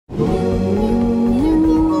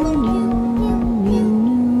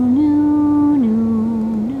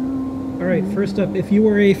First up, if you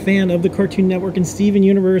are a fan of the Cartoon Network and Steven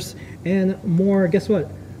Universe and more, guess what?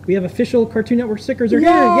 We have official Cartoon Network stickers are here.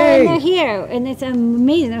 Yay! They're here, and it's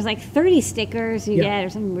amazing. There's like 30 stickers you get, or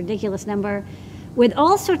some ridiculous number, with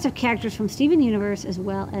all sorts of characters from Steven Universe as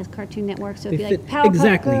well as Cartoon Network. So if you like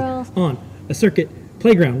Powerpuff Girls, on a circuit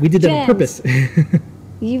playground. We did that on purpose.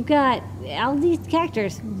 You've got all these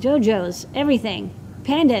characters, JoJo's, everything,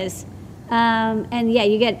 pandas. And yeah,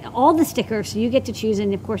 you get all the stickers, so you get to choose,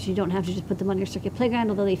 and of course you don't have to just put them on your circuit playground,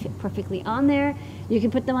 although they fit perfectly on there. You can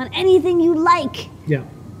put them on anything you like. Yeah.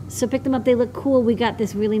 So pick them up, they look cool. We got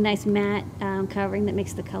this really nice matte covering that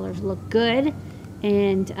makes the colors look good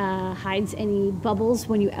and hides any bubbles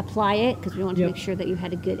when you apply it, because we want to make sure that you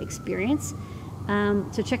had a good experience.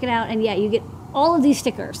 So check it out, and yeah, you get all of these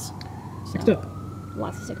stickers. Next up.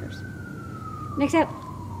 Lots of stickers. Next up.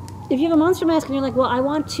 If you have a monster mask and you're like, well, I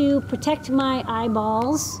want to protect my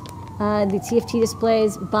eyeballs, the TFT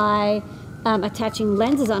displays, by attaching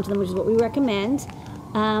lenses onto them, which is what we recommend,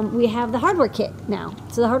 we have the hardware kit now.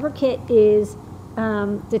 So the hardware kit is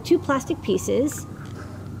the 2 plastic pieces,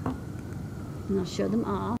 and I'll show them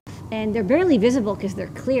off. And they're barely visible because they're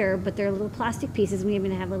clear, but they're little plastic pieces. We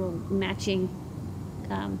even have little matching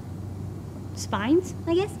spines,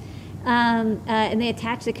 I guess. And they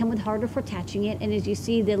come with hardware for attaching it, and as you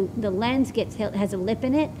see, the lens has a lip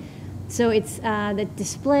in it, so it's the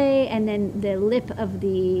display and then the lip of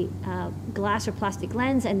the glass or plastic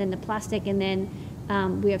lens, and then the plastic, and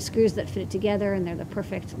then we have screws that fit it together, and they're the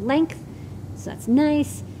perfect length, so that's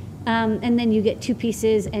nice. And then you get 2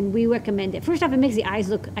 pieces, and we recommend it. First off, it makes the eyes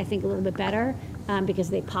look, I think, a little bit better because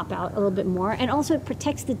they pop out a little bit more, and also it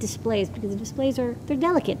protects the displays, because the displays they're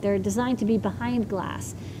delicate, they're designed to be behind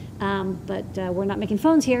glass. But we're not making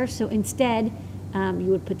phones here, so instead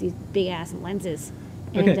you would put these big ass lenses.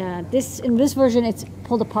 And in this version, it's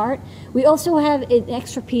pulled apart. We also have an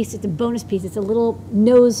extra piece. It's a bonus piece. It's a little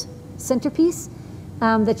nose centerpiece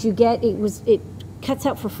that you get. It cuts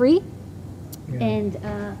out for free, and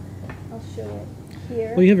I'll show it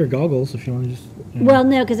here. Well, you have your goggles if you want to just. Well,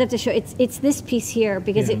 no, because I have to show it's this piece here,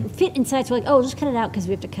 because it fit inside. So we're like, oh, just cut it out, because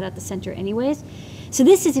we have to cut out the center anyways. So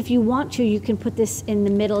this is, if you want to, you can put this in the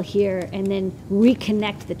middle here and then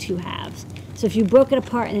reconnect the 2 halves. So if you broke it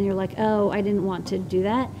apart and then you're like, oh, I didn't want to do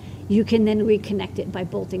that, you can then reconnect it by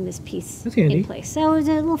bolting this piece in place. So it's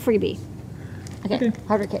a little freebie. Okay,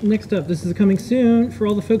 hardware kit. Next up, this is coming soon for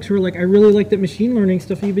all the folks who are like, I really like that machine learning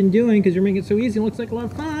stuff you've been doing because you're making it so easy. It looks like a lot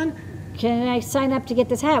of fun. Can I sign up to get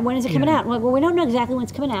this hat? When is it coming out? Well, we don't know exactly when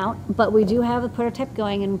it's coming out, but we do have a prototype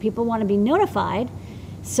going, and people want to be notified.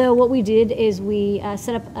 So what we did is we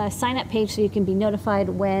set up a sign-up page so you can be notified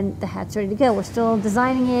when the hat's ready to go. We're still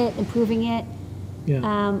designing it, improving it,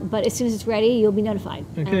 but as soon as it's ready, you'll be notified.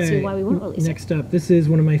 I don't see why we wouldn't release it. Next up, this is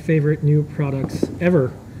one of my favorite new products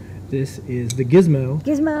ever. This is the Gizmo.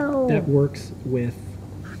 Gizmo! That works with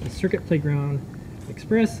the Circuit Playground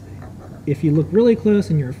Express. If you look really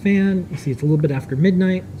close and you're a fan, you see it's a little bit after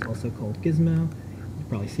midnight. It's also called Gizmo.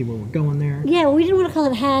 Probably see where we're going there. Yeah, well, we didn't want to call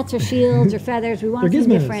it hats or shields or feathers. We wanted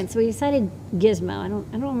something different, so we decided Gizmo. I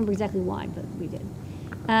don't remember exactly why, but we did.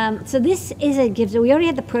 So this is a Gizmo. We already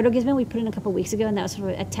had the Proto Gizmo. We put in a couple weeks ago, and that was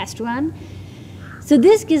sort of a test run. So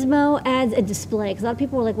this Gizmo adds a display, because a lot of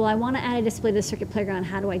people were like, well, I want to add a display to the Circuit Playground.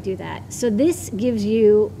 How do I do that? So this gives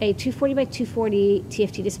you a 240 by 240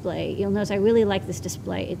 TFT display. You'll notice I really like this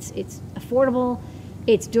display. It's affordable.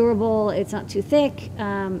 It's durable, it's not too thick,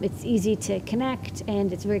 it's easy to connect,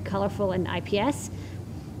 and it's very colorful and IPS.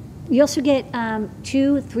 You also get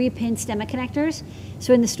 2 3-pin STEMMA connectors.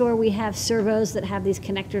 So in the store we have servos that have these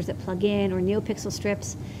connectors that plug in, or NeoPixel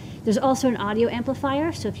strips. There's also an audio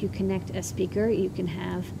amplifier, so if you connect a speaker, you can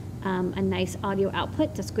have a nice audio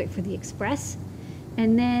output. That's great for the Express.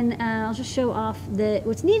 And then I'll just show off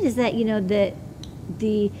what's neat is that,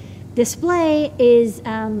 the display is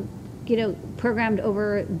programmed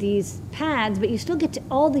over these pads, but you still get to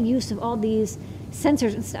all the use of all these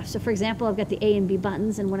sensors and stuff. So for example, I've got the A and B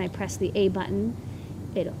buttons, and when I press the A button,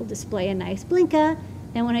 it'll display a nice Blinka,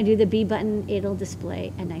 and when I do the B button, it'll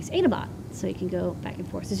display a nice Adabot. So you can go back and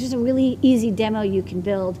forth. So it's just a really easy demo you can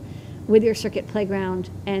build with your Circuit Playground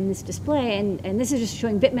and this display, and this is just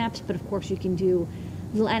showing bitmaps, but of course you can do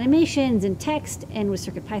little animations and text, and with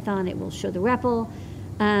CircuitPython it will show the REPL.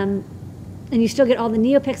 And you still get all the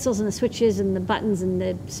NeoPixels and the switches and the buttons and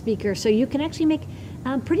the speaker. So you can actually make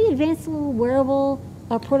pretty advanced little wearable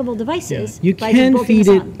portable devices. Yeah. You can feed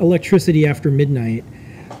it electricity after midnight.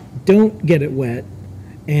 Don't get it wet.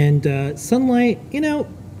 And sunlight, you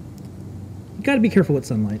got to be careful with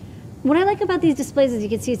sunlight. What I like about these displays is you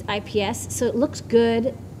can see it's IPS, so it looks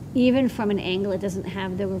good even from an angle, it doesn't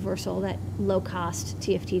have the reversal that low-cost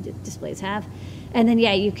TFT displays have. And then,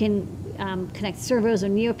 yeah, you can connect servos or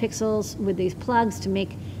NeoPixels with these plugs to make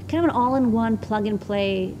kind of an all-in-one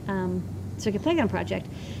plug-and-play circuit playground project.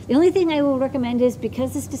 The only thing I will recommend is,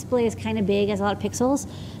 because this display is kind of big, has a lot of pixels,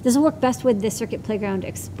 this will work best with the Circuit Playground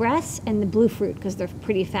Express and the Bluefruit because they're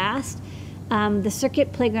pretty fast. The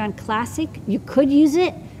Circuit Playground Classic, you could use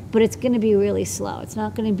it, but it's going to be really slow. It's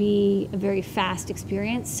not going to be a very fast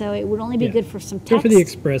experience, so it would only be good for some text. Go for the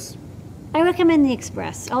Express. I recommend the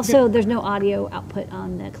Express. Also, there's no audio output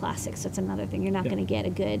on the Classic, so that's another thing. You're not going to get a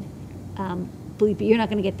good bleepy. You're not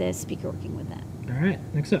going to get the speaker working with that. All right,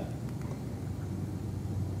 next up.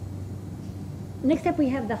 Next up, we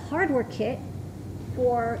have the hardware kit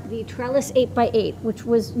for the Trellis 8x8, which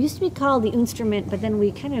used to be called the Instrument, but then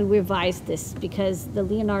we kind of revised this because the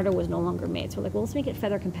Leonardo was no longer made. So we're like, well, let's make it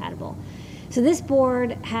feather compatible. So this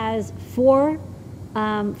board has 4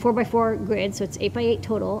 4x4 grids, so it's 8x8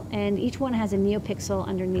 total, and each one has a NeoPixel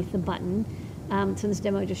underneath the button. So this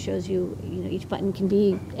demo just shows you, each button can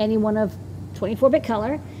be any one of 24-bit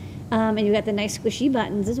color, and you got the nice squishy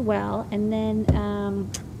buttons as well. And then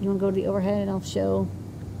you want to go to the overhead, and I'll show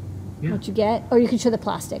what you get, or you can show the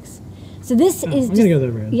plastics. So this is I'm gonna go to the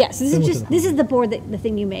overhead. Yeah, so this is the board, the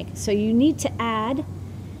thing you make. So you need to add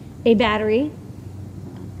a battery.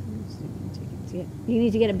 You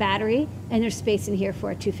need to get a battery, and there's space in here for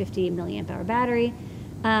a 250 milliamp hour battery.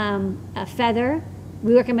 A feather.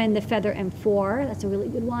 We recommend the Feather M4. That's a really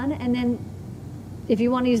good one. And then if you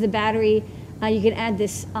want to use the battery, you can add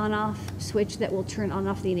this on-off switch that will turn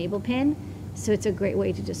on-off the enable pin. So it's a great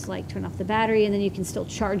way to just like turn off the battery, and then you can still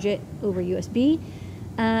charge it over USB.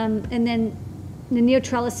 And then the Neo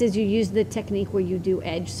Trellises, you use the technique where you do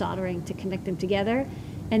edge soldering to connect them together.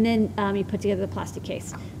 And then you put together the plastic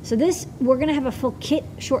case. So this, we're gonna have a full kit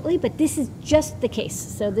shortly, but this is just the case.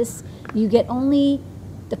 So this, you get only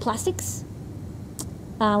the plastics,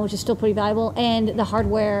 which is still pretty valuable, and the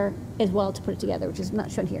hardware as well to put it together, which is not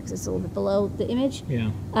shown here because it's a little bit below the image.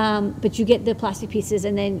 Yeah. But you get the plastic pieces,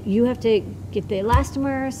 and then you have to get the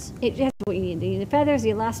elastomers. You have what you need. You need the feathers,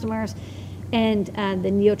 the elastomers, and the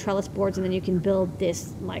Neo Trellis boards, and then you can build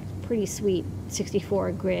this like pretty sweet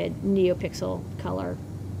 64 grid NeoPixel color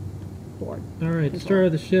board. All right, the star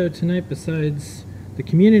of the show tonight, besides the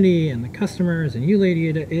community and the customers and you, Lady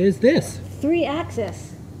Ada, is this.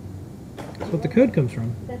 3-axis. That's what the code comes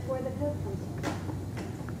from. That's where the code comes from.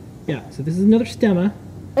 Yeah, so this is another STEMMA.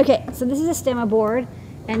 Okay, so this is a STEMMA board,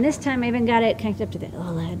 and this time I even got it connected up to the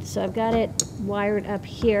OLED. So I've got it wired up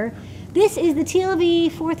here. This is the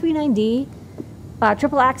TLV493D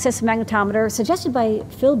triple axis magnetometer, suggested by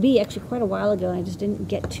Phil B. actually quite a while ago, and I just didn't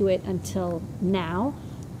get to it until now,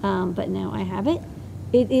 but now I have it.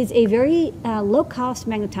 It is a very low-cost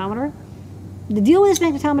magnetometer. The deal with this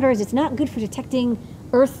magnetometer is it's not good for detecting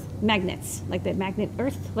Earth magnets, like the magnet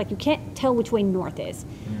Earth. Like you can't tell which way north is.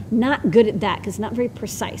 Not good at that because it's not very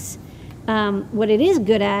precise. What it is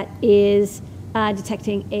good at is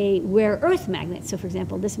detecting a rare Earth magnet. So for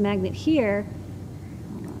example, this magnet here,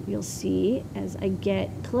 you'll see as I get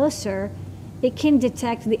closer, it can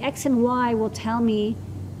detect the X and Y will tell me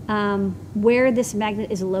where this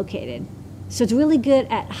magnet is located. So it's really good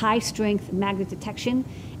at high strength magnet detection,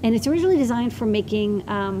 and it's originally designed for making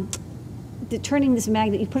turning this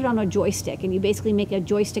magnet. You put it on a joystick, and you basically make a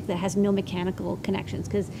joystick that has no mechanical connections,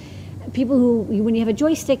 because people when you have a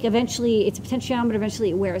joystick, eventually it's a potentiometer, eventually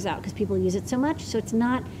it wears out because people use it so much, so it's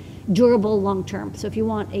not durable long term. So if you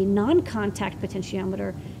want a non-contact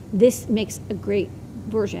potentiometer, this makes a great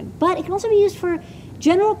version. But it can also be used for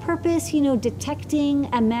general purpose, detecting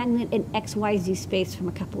a magnet in XYZ space from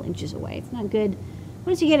a couple inches away. It's not good.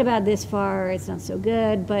 Once you get about this far, it's not so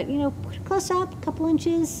good, but put it close up, a couple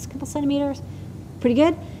inches, a couple centimeters, pretty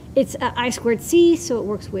good. It's I2C, so it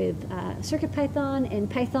works with CircuitPython and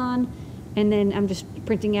Python, and then I'm just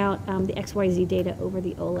printing out the XYZ data over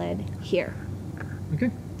the OLED here. Okay.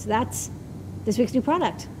 So that's this week's new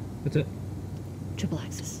product. That's it. Triple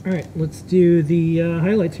axis. All right, let's do the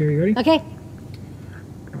highlights here. You ready? Okay.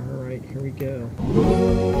 All right, here we go.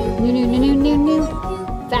 New.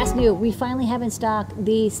 Fast new. We finally have in stock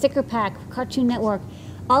the sticker pack, Cartoon Network.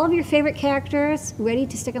 All of your favorite characters ready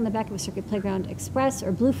to stick on the back of a Circuit Playground Express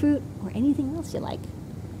or Bluefruit or anything else you like.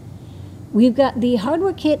 We've got the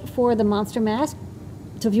hardware kit for the monster mask.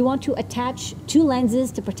 So if you want to attach 2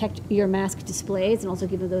 lenses to protect your mask displays and also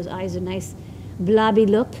give those eyes a nice blobby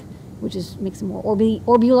look, which makes them more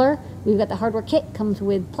orbular, we've got the hardware kit. Comes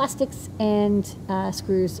with plastics and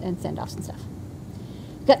screws and send-offs and stuff.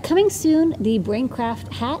 We've got coming soon the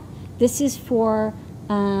BrainCraft hat. This is for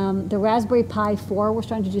the Raspberry Pi 4. We're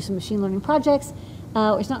starting to do some machine learning projects.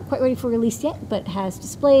 It's not quite ready for release yet, but has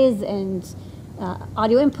displays and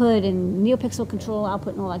audio input and NeoPixel control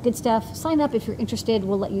output and all that good stuff. Sign up if you're interested.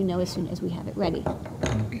 We'll let you know as soon as we have it ready.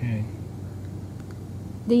 Okay.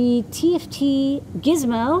 The TFT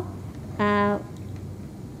Gizmo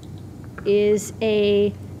is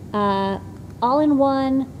a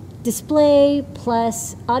all-in-one display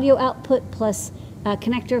plus audio output plus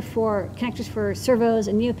connectors for servos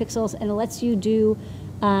and NeoPixels, and it lets you do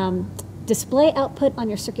display output on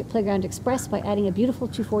your Circuit Playground Express by adding a beautiful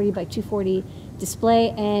 240 by 240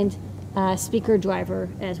 display and speaker driver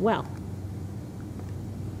as well.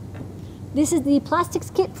 This is the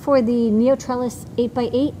plastics kit for the Neo Trellis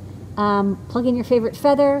 8x8. Plug in your favorite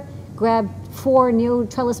feather, grab 4 Neo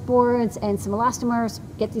Trellis boards and some elastomers,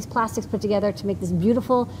 get these plastics put together to make this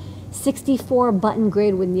beautiful 64 button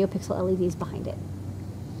grid with NeoPixel LEDs behind it.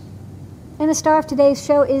 And the star of today's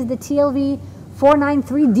show is the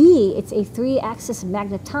TLV493D. It's a 3-axis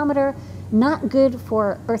magnetometer, not good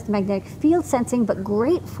for Earth magnetic field sensing, but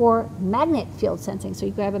great for magnet field sensing. So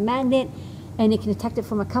you grab a magnet and it can detect it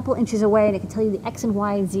from a couple inches away, and it can tell you the X and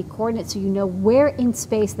Y and Z coordinates so you know where in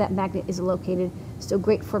space that magnet is located. So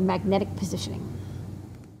great for magnetic positioning.